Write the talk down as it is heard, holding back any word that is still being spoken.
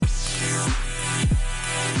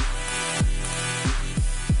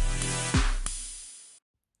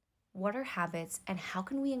what are habits and how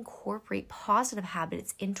can we incorporate positive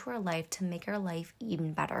habits into our life to make our life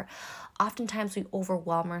even better. Oftentimes we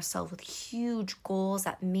overwhelm ourselves with huge goals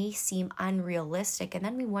that may seem unrealistic, and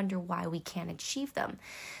then we wonder why we can't achieve them.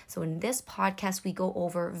 So in this podcast, we go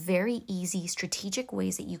over very easy strategic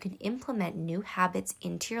ways that you can implement new habits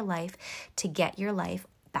into your life to get your life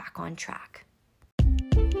back on track.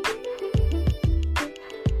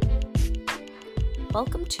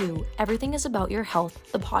 Welcome to Everything is About Your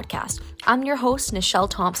Health, the podcast. I'm your host, Nichelle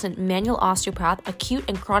Thompson, manual osteopath, acute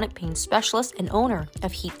and chronic pain specialist, and owner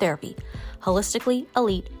of Heat Therapy, holistically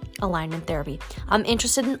elite alignment therapy. I'm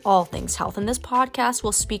interested in all things health, and this podcast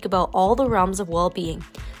will speak about all the realms of well-being,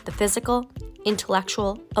 the physical,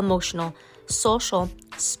 intellectual, emotional, social,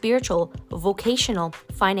 spiritual, vocational,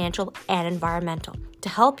 financial, and environmental, to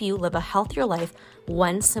help you live a healthier life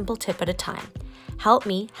one simple tip at a time. Help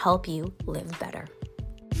me help you live better.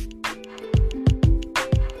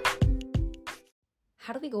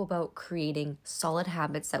 How do we go about creating solid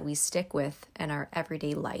habits that we stick with in our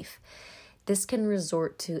everyday life? This can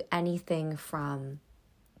resort to anything from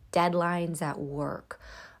deadlines at work,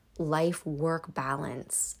 life-work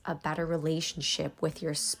balance, a better relationship with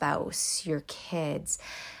your spouse, your kids.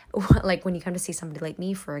 Like when you come to see somebody like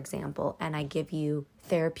me, for example, and I give you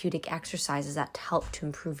therapeutic exercises that help to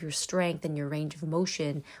improve your strength and your range of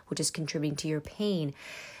motion, which is contributing to your pain,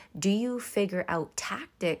 do you figure out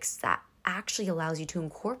tactics that actually allows you to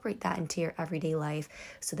incorporate that into your everyday life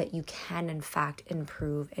so that you can in fact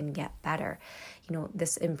improve and get better?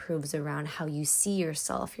 This improves around how you see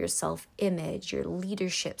yourself, your self-image, your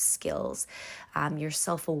leadership skills, your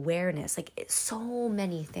self-awareness, so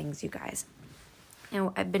many things, you guys.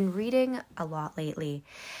 I've been reading a lot lately,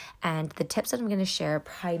 and the tips that I'm going to share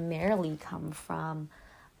primarily come from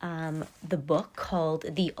the book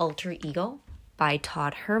called The Alter Ego by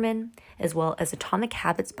Todd Herman, as well as Atomic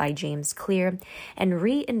Habits by James Clear, and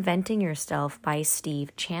Reinventing Yourself by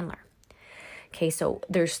Steve Chandler. Okay, so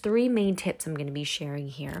there's three main tips I'm going to be sharing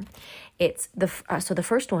here. So the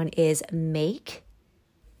first one is make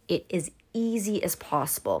it as easy as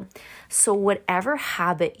possible. So whatever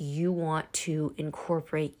habit you want to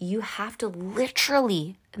incorporate, you have to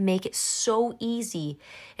literally make it so easy,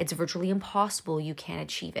 it's virtually impossible you can't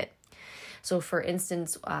achieve it. So for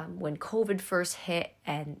instance, when COVID first hit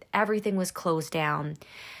and everything was closed down,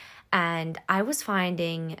 and I was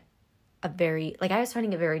finding it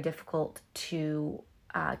very difficult to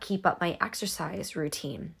keep up my exercise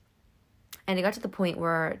routine. And it got to the point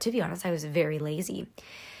where, to be honest, I was very lazy.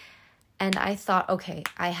 And I thought, okay,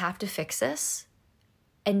 I have to fix this.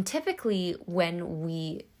 And typically when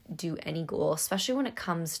we do any goal, especially when it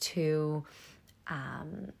comes to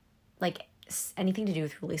anything to do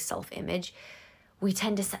with really self-image, we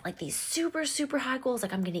tend to set these super, super high goals.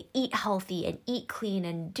 I'm going to eat healthy and eat clean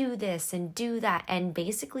and do this and do that. And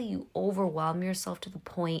basically you overwhelm yourself to the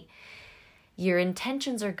point your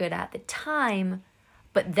intentions are good at the time,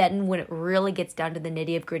 but then when it really gets down to the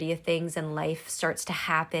nitty-gritty of things and life starts to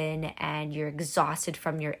happen and you're exhausted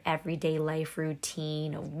from your everyday life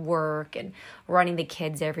routine of work and running the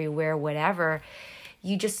kids everywhere, whatever,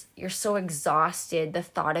 you're so exhausted. The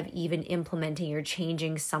thought of even implementing or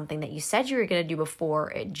changing something that you said you were going to do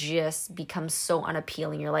before, it just becomes so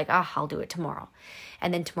unappealing. You're like, I'll do it tomorrow.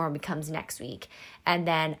 And then tomorrow becomes next week. And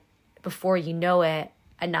then before you know it,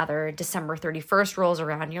 another December 31st rolls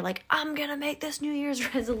around and you're like, I'm going to make this New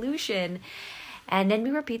Year's resolution. And then we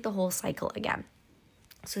repeat the whole cycle again.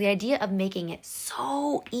 So the idea of making it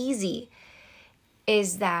so easy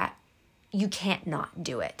is that you can't not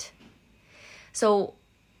do it. So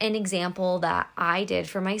an example that I did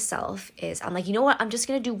for myself is I'm like, you know what? I'm just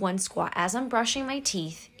going to do one squat as I'm brushing my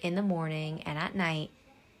teeth in the morning and at night.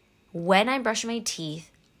 When I'm brushing my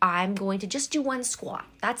teeth, I'm going to just do one squat.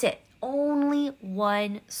 That's it. Only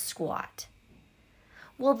one squat.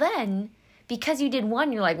 Well, then, because you did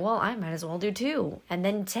one, you're like, well, I might as well do 2, and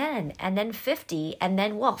then 10, and then 50, and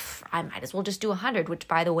then, I might as well just do 100, which,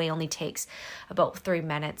 by the way, only takes about 3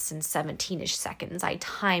 minutes and 17-ish seconds. I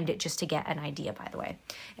timed it just to get an idea, by the way.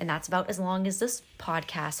 And that's about as long as this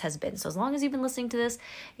podcast has been. So as long as you've been listening to this,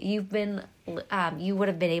 you would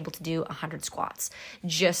have been able to do 100 squats,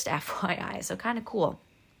 just FYI. So kind of cool.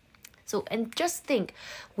 So, and just think,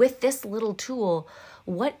 with this little tool,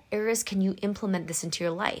 what areas can you implement this into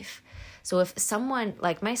your life? So if someone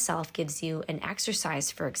like myself gives you an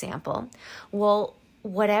exercise, for example, well,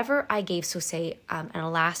 whatever I gave, so say an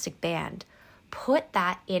elastic band, put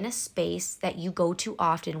that in a space that you go to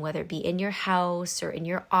often, whether it be in your house or in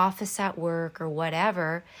your office at work or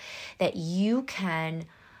whatever, that you can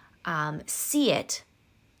see it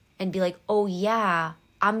and be like, oh yeah,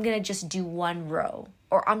 I'm going to just do one row.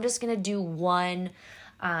 or I'm just going to do one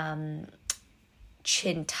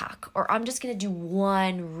chin tuck, or I'm just going to do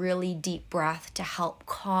one really deep breath to help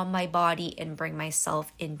calm my body and bring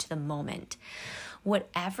myself into the moment.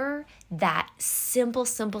 Whatever that simple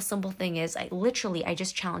thing is, I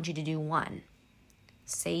just challenge you to do one.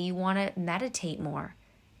 Say you want to meditate more.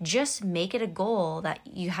 Just make it a goal that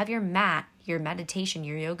you have your mat, your meditation,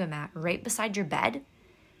 your yoga mat right beside your bed.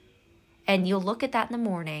 And you'll look at that in the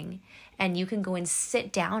morning and you can go and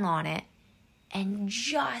sit down on it and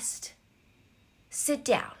just sit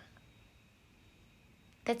down.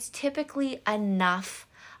 That's typically enough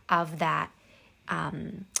of that.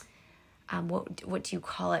 What do you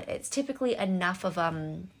call it? It's typically enough of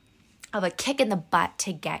a kick in the butt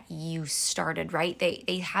to get you started, right?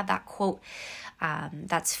 They have that quote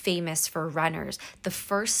that's famous for runners. The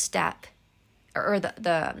first step, or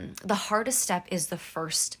the hardest step is the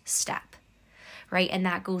first step, right? And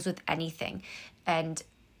that goes with anything. And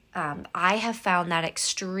I have found that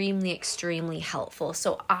extremely helpful.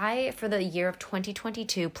 So for the year of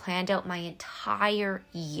 2022, planned out my entire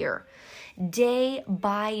year. Day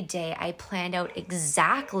by day, I planned out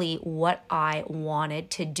exactly what I wanted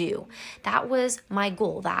to do. That was my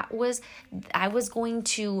goal. I was going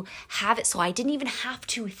to have it so I didn't even have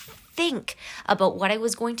to think about what I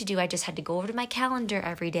was going to do. I just had to go over to my calendar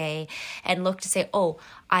every day and look to say, oh,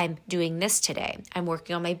 I'm doing this today. I'm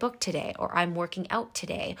working on my book today, or I'm working out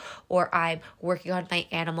today, or I'm working on my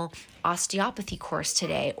animal osteopathy course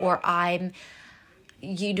today, or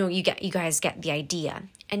you guys get the idea.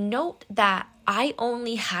 And note that I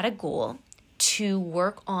only had a goal to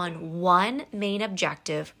work on one main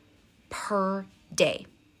objective per day.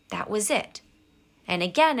 That was it. And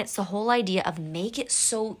again, it's the whole idea of make it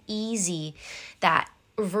so easy that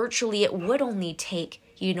virtually it would only take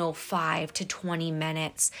 5 to 20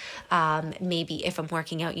 minutes. Maybe if I'm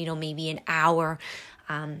working out, maybe an hour,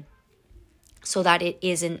 so that it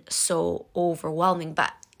isn't so overwhelming.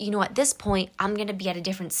 But at this point, I'm going to be at a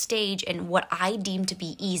different stage in what I deem to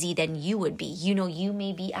be easy than you would be. You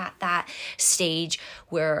may be at that stage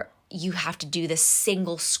where you have to do this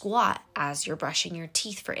single squat as you're brushing your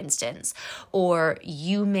teeth, for instance. Or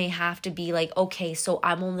you may have to be like, okay, so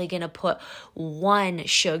I'm only going to put 1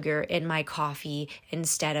 sugar in my coffee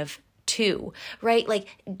instead of 2, right?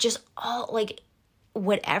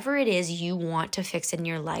 Whatever it is you want to fix in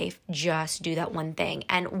your life, just do that one thing.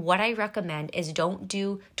 And what I recommend is don't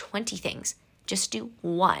do 20 things. Just do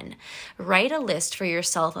 1. Write a list for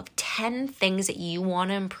yourself of 10 things that you want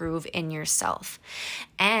to improve in yourself.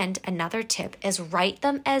 And another tip is write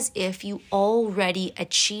them as if you already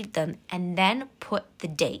achieved them and then put the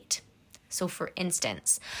date. So for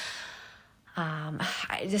instance,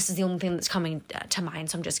 this is the only thing that's coming to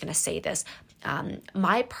mind, so I'm just going to say this.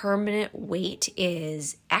 My permanent weight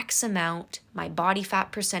is X amount. My body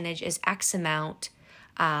fat percentage is X amount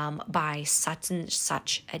by such and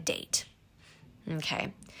such a date.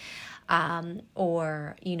 Okay.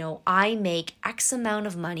 Or, I make X amount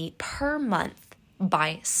of money per month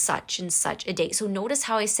by such and such a date. So notice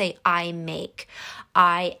how I say I make,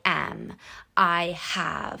 I am, I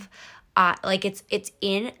have. It's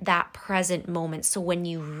in that present moment. So when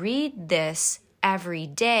you read this every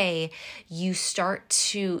day,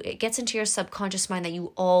 it gets into your subconscious mind that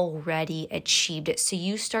you already achieved it. So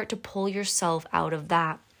you start to pull yourself out of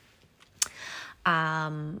that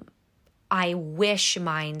I wish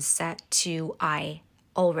mindset to I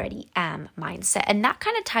already am mindset. And that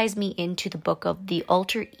kind of ties me into the book of The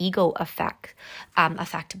Alter Ego Effect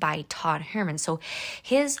by Todd Herman. So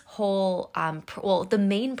his whole, the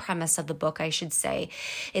main premise of the book, I should say,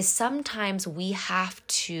 is sometimes we have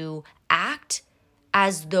to act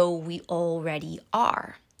as though we already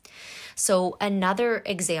are. So another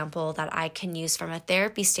example that I can use from a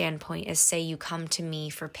therapy standpoint is, say you come to me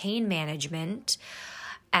for pain management,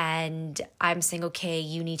 and I'm saying, okay,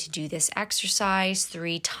 you need to do this exercise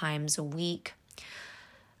 3 times a week.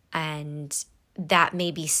 And that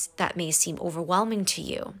may seem overwhelming to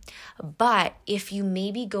you. But if you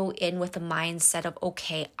maybe go in with a mindset of,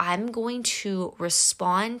 okay, I'm going to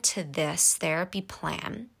respond to this therapy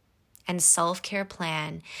plan and self-care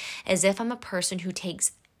plan as if I'm a person who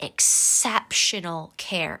takes exceptional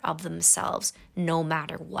care of themselves no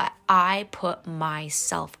matter what. I put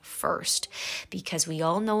myself first, because we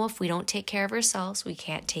all know if we don't take care of ourselves, we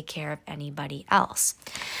can't take care of anybody else.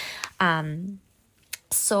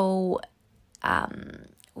 So I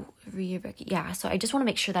just want to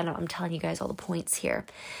make sure that I'm telling you guys all the points here.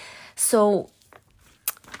 So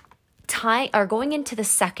going into the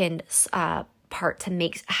second part to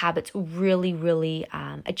make habits really, really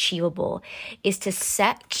achievable is to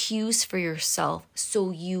set cues for yourself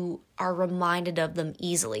so you are reminded of them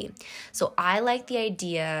easily. So I like the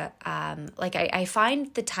idea, I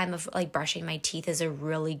find the time of like brushing my teeth is a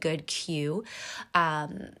really good cue.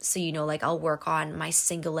 So, like I'll work on my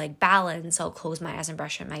single leg balance, I'll close my eyes and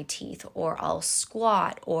brush my teeth, or I'll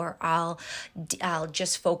squat, or I'll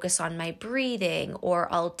just focus on my breathing,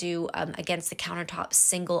 or I'll do against the countertop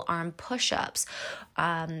single arm push-ups.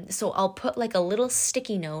 So I'll put like a little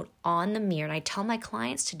sticky note on the mirror, and I tell my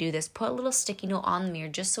clients to do this, put a little sticky note on the mirror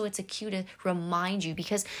just so it's a cue to remind you,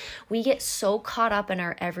 because we get so caught up in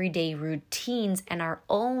our everyday routines and our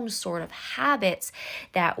own sort of habits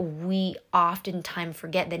that we oftentimes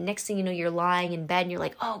forget. The next thing you know, you're lying in bed and you're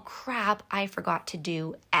like, oh crap, I forgot to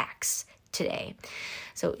do X today.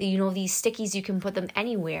 So, these stickies, you can put them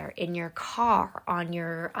anywhere, in your car, on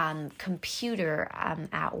your computer,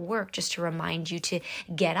 at work, just to remind you to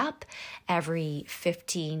get up every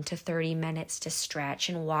 15 to 30 minutes to stretch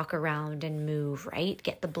and walk around and move, right?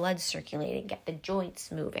 Get the blood circulating, get the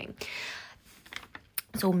joints moving.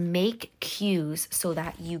 So make cues so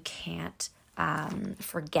that you can't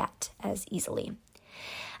forget as easily.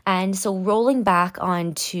 And so rolling back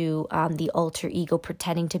onto the alter ego,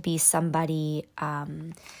 pretending to be somebody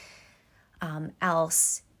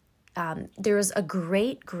else, there was a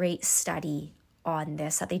great study on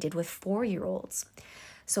this that they did with 4-year-olds.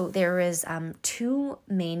 So there is 2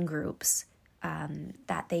 main groups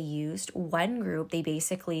that they used. One group, they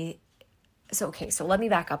basically... So let me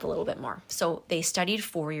back up a little bit more. So they studied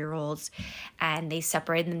 4-year-olds and they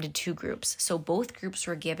separated them to 2 groups. So both groups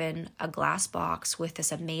were given a glass box with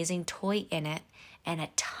this amazing toy in it and a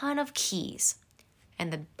ton of keys.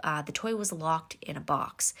 And the toy was locked in a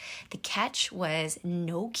box. The catch was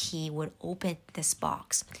no key would open this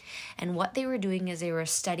box. And what they were doing is they were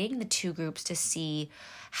studying the 2 groups to see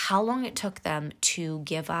how long it took them to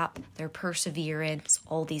give up, their perseverance,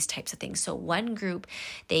 all these types of things. So one group,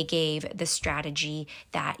 they gave the strategy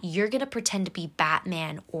that you're going to pretend to be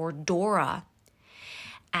Batman or Dora.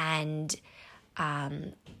 And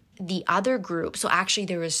the other group, so actually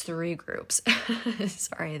there was 3 groups.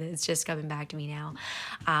 Sorry, it's just coming back to me now.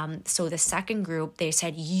 So the second group, they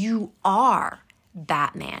said, you are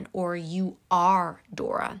Batman or you are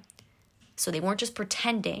Dora. So they weren't just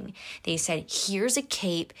pretending. They said, here's a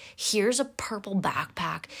cape, here's a purple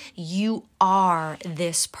backpack. You are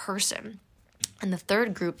this person. And the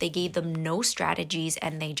third group, they gave them no strategies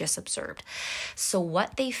and they just observed. So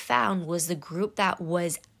what they found was the group that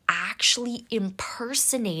was actually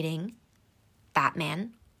impersonating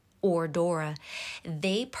Batman or Dora,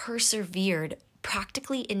 they persevered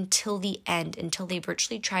practically until the end, until they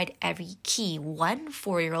virtually tried every key. One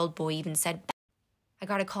 4-year-old boy even said, I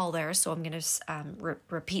got a call there, so I'm going to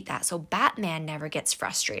repeat that. So Batman never gets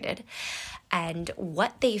frustrated. And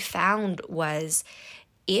what they found was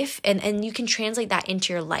and you can translate that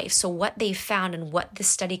into your life. So what they found and what the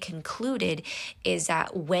study concluded is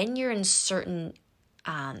that when you're in certain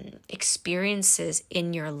experiences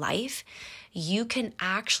in your life, you can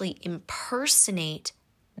actually impersonate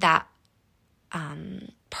that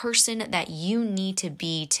person that you need to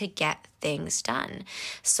be to get things done.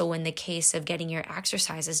 So in the case of getting your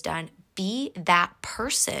exercises done, be that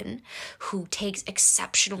person who takes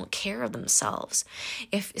exceptional care of themselves.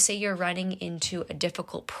 If, say, you're running into a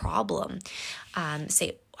difficult problem,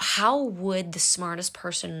 say, how would the smartest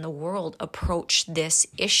person in the world approach this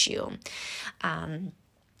issue?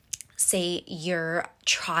 Say you're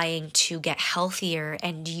trying to get healthier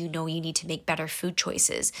and you know you need to make better food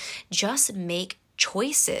choices. Just make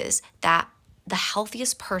choices that the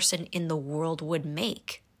healthiest person in the world would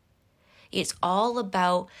make. It's all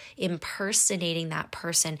about impersonating that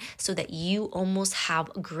person so that you almost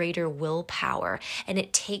have greater willpower and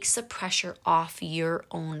it takes the pressure off your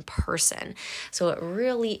own person. So it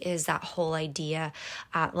really is that whole idea,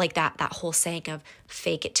 like that whole saying of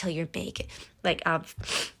fake it till you make it.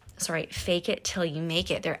 Fake it till you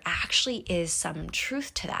make it. There actually is some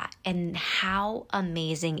truth to that. And how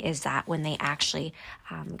amazing is that when they actually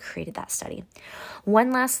created that study?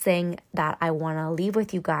 One last thing that I want to leave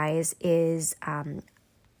with you guys is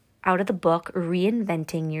out of the book,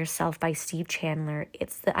 Reinventing Yourself by Steve Chandler.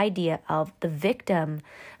 It's the idea of the victim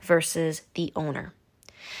versus the owner.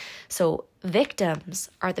 So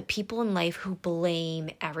victims are the people in life who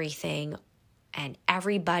blame everything and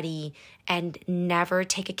everybody and never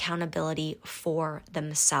take accountability for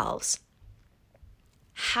themselves.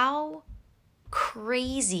 How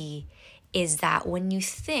crazy is that when you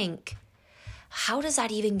think, how does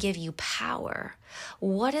that even give you power?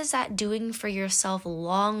 What is that doing for yourself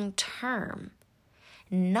long term?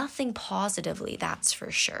 Nothing positively, that's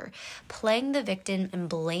for sure. Playing the victim and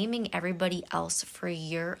blaming everybody else for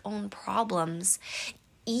your own problems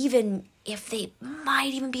even if they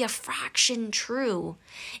might even be a fraction true,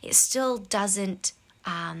 it still doesn't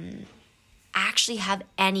actually have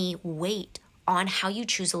any weight on how you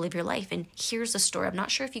choose to live your life. And here's the story. I'm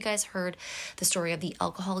not sure if you guys heard the story of the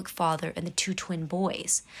alcoholic father and the two twin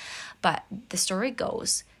boys, but the story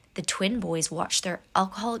goes, the twin boys watched their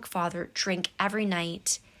alcoholic father drink every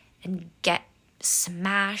night and get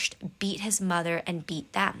smashed, beat his mother, and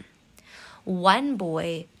beat them. One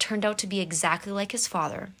boy turned out to be exactly like his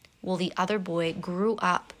father, while the other boy grew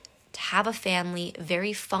up to have a family,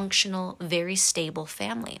 very functional, very stable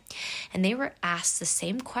family. And they were asked the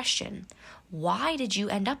same question, why did you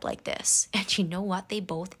end up like this? And you know what? They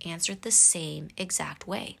both answered the same exact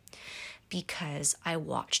way. Because I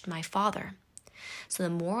watched my father. So the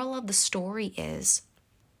moral of the story is,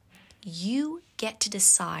 you get to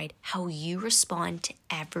decide how you respond to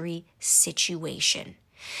every situation.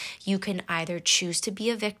 You can either choose to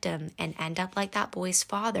be a victim and end up like that boy's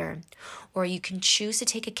father, or you can choose to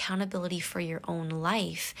take accountability for your own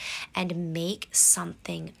life and make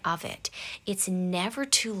something of it. It's never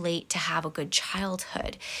too late to have a good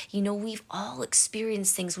childhood. You know, we've all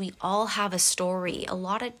experienced things. We all have a story.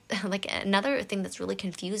 Another thing that's really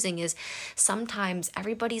confusing is sometimes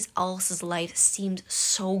everybody else's life seems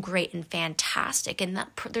so great and fantastic. And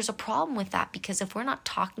there's a problem with that, because if we're not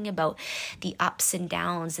talking about the ups and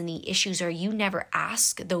downs and the issues, or you never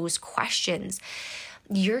ask those questions,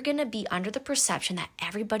 you're going to be under the perception that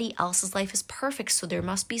everybody else's life is perfect, so there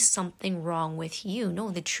must be something wrong with you.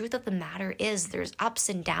 No, the truth of the matter is there's ups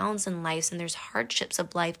and downs in life, and there's hardships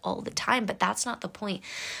of life all the time, but that's not the point.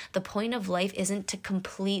 The point of life isn't to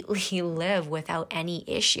completely live without any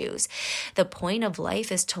issues. The point of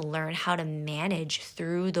life is to learn how to manage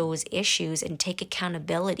through those issues and take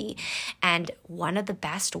accountability. And one of the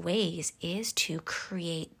best ways is to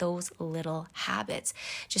create those little habits.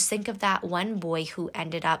 Just think of that one boy who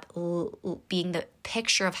ended up being the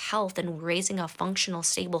picture of health and raising a functional,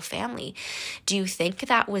 stable family. Do you think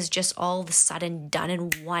that was just all of a sudden done in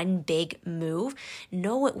one big move?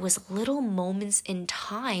 No, it was little moments in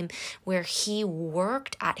time where he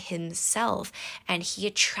worked at himself and he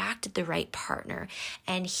attracted the right partner,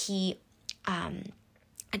 and he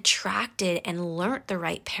attracted and learned the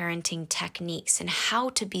right parenting techniques and how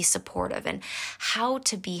to be supportive and how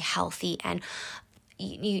to be healthy. And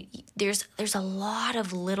there's a lot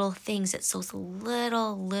of little things. It's those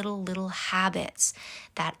little habits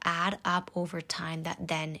that add up over time that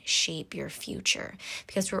then shape your future.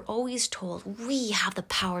 Because we're always told we have the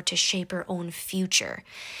power to shape our own future.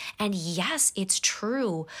 And yes, it's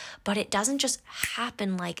true, but it doesn't just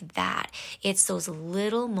happen like that. It's those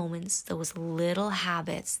little moments, those little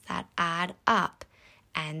habits that add up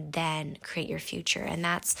and then create your future. And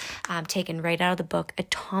that's taken right out of the book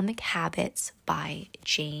Atomic Habits by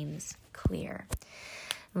James Clear.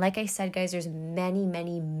 Like I said, guys, there's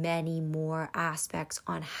many more aspects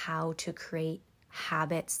on how to create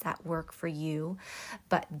habits that work for you,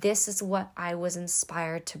 but this is what I was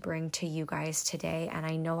inspired to bring to you guys today. And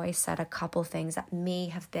I know I said a couple things that may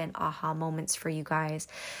have been aha moments for you guys,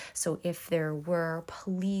 so if there were,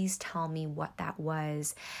 please tell me what that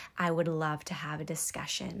was. I would love to have a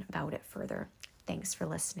discussion about it further. Thanks for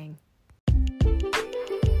listening.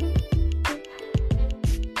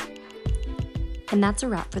 And that's a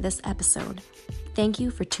wrap for this episode. Thank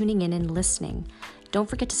you for tuning in and listening. Don't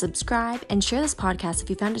forget to subscribe and share this podcast if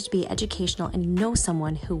you found it to be educational and you know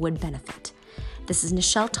someone who would benefit. This is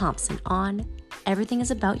Nichelle Thompson on Everything is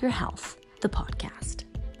About Your Health, the podcast.